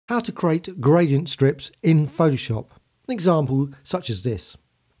How to create gradient strips in Photoshop. An example such as this.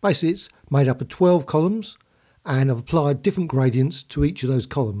 Basically it's made up of 12 columns and I've applied different gradients to each of those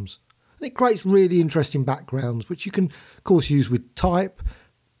columns. And it creates really interesting backgrounds which you can of course use with type,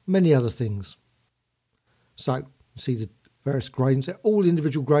 many other things. So see the various gradients, they're all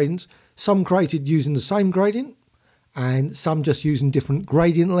individual gradients, some created using the same gradient and some just using different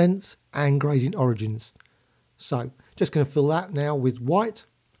gradient lengths and gradient origins. So just going to fill that now with white.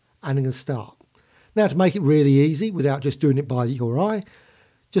 And I'm going to start. Now to make it really easy without just doing it by your eye,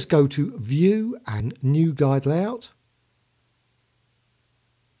 just go to View and New Guide Layout.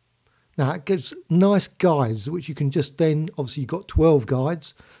 Now it gives nice guides which you can just then, obviously you've got 12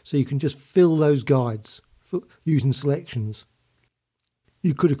 guides, so you can just fill those guides using selections.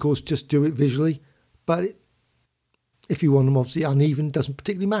 You could of course just do it visually, but if you want them obviously uneven, doesn't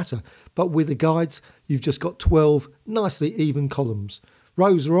particularly matter. But with the guides, you've just got 12 nicely even columns.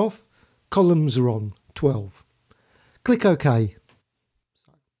 Rows are off, columns are on, 12. Click OK.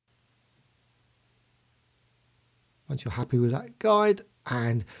 Once you're happy with that guide,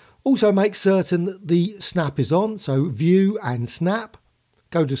 and also make certain that the snap is on, so View and Snap.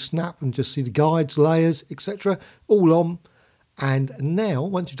 Go to Snap and just see the guides, layers, etc. all on. And now,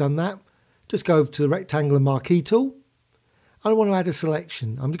 once you've done that, just go over to the rectangular marquee tool. I want to add a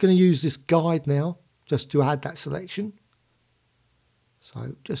selection. I'm going to use this guide now just to add that selection.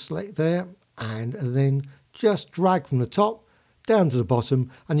 So just select there and then just drag from the top down to the bottom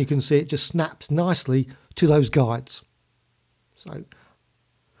and you can see it just snaps nicely to those guides. So,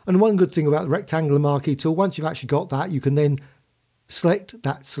 and one good thing about the rectangular marquee tool, once you've actually got that, you can then select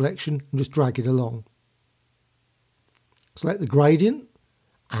that selection and just drag it along. Select the gradient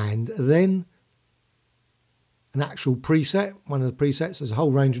and then an actual preset, one of the presets, there's a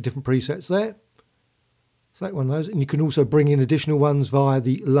whole range of different presets there. Select one of those, and you can also bring in additional ones via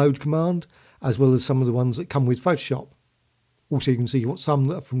the load command, as well as some of the ones that come with Photoshop. Also, you can see you want some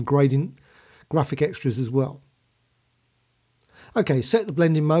that are from gradient graphic extras as well. Okay, set the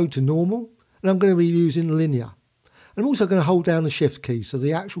blending mode to normal, and I'm going to be using linear. And I'm also going to hold down the shift key, so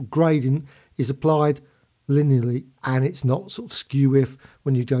the actual gradient is applied linearly, and it's not sort of skew-if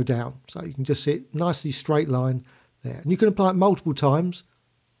when you go down. So you can just see it nicely straight line there. And you can apply it multiple times,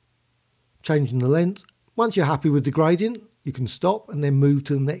 changing the length. Once you're happy with the gradient, you can stop and then move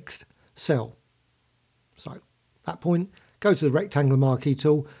to the next cell. So at that point, go to the rectangular marquee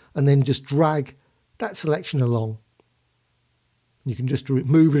tool and then just drag that selection along. You can just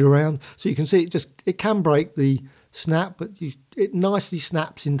move it around. So you can see it can break the snap, but it nicely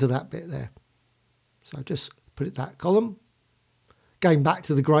snaps into that bit there. So just put it that column. Going back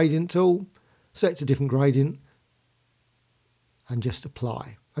to the gradient tool, select a different gradient and just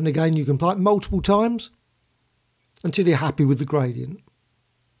apply. And again, you can apply it multiple times until you're happy with the gradient.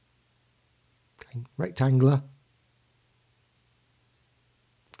 Okay, rectangular.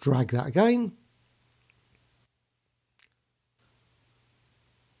 Drag that again.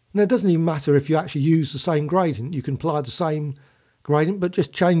 Now it doesn't even matter if you actually use the same gradient. You can apply the same gradient, but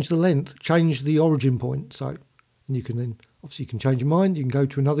just change the length, change the origin point. So, and you can then, obviously you can change your mind. You can go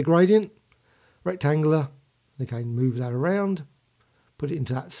to another gradient, rectangular, and again move that around, put it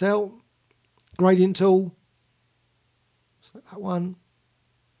into that cell, gradient tool, select that one,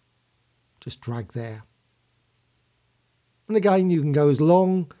 just drag there. And again, you can go as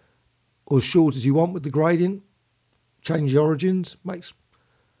long or as short as you want with the gradient, change the origins, makes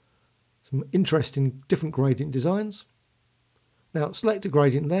some interesting different gradient designs. Now select a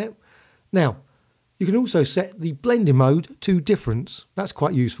gradient there. Now you can also set the blending mode to difference. That's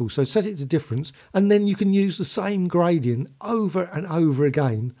quite useful. So set it to difference and then you can use the same gradient over and over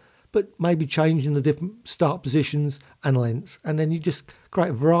again, but maybe changing the different start positions and lengths. And then you just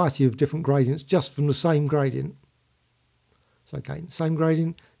create a variety of different gradients just from the same gradient. So again, same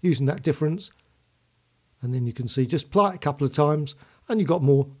gradient, using that difference. And then you can see, just apply it a couple of times and you've got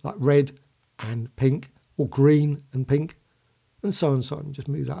more like red and pink or green and pink and so on and so on. Just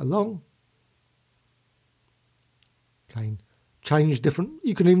move that along. Again, change different.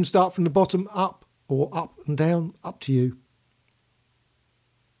 You can even start from the bottom up or up and down, up to you.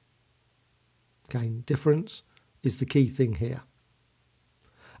 Again, difference is the key thing here.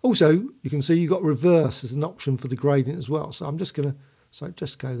 Also, you can see you've got reverse as an option for the gradient as well. So I'm just going to,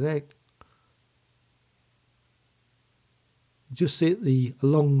 just go there. Just see it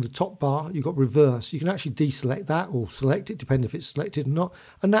along the top bar, you've got reverse. You can actually deselect that or select it, depending if it's selected or not.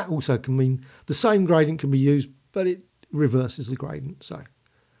 And that also can mean the same gradient can be used, but it reverses the gradient. So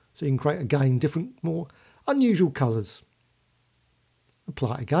you can create, again, different, more unusual colours.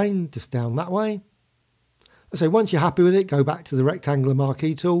 Apply it again, just down that way. So once you're happy with it, go back to the rectangular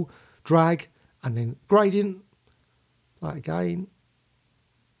marquee tool, drag, and then gradient, like again.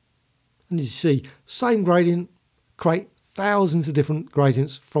 And as you see, same gradient, create thousands of different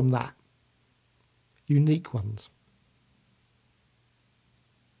gradients from that. Unique ones.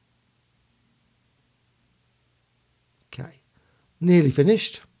 Okay, nearly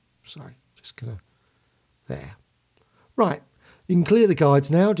finished. So just gonna, there. Right, you can clear the guides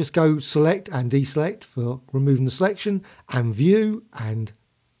now. Just go select and deselect for removing the selection, and view and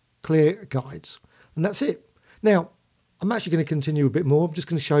clear guides. And that's it. Now, I'm actually going to continue a bit more. I'm just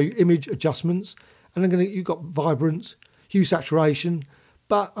going to show you image adjustments, and you've got vibrance, hue saturation,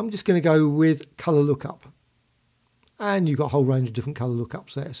 but I'm just going to go with color lookup. And you've got a whole range of different color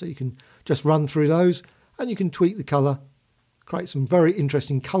lookups there. So you can just run through those and you can tweak the color, create some very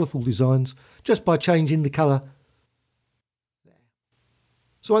interesting colorful designs just by changing the color.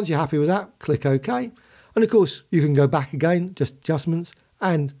 So once you're happy with that, click OK. And of course, you can go back again, just adjustments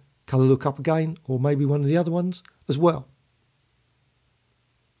and color lookup again, or maybe one of the other ones as well.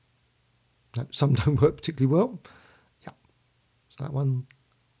 No, some don't work particularly well. Yeah, so that one.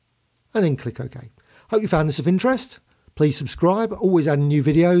 And then click OK. Hope you found this of interest. Please subscribe, always adding new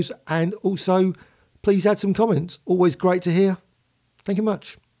videos, and also please add some comments. Always great to hear. Thank you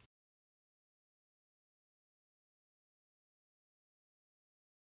much.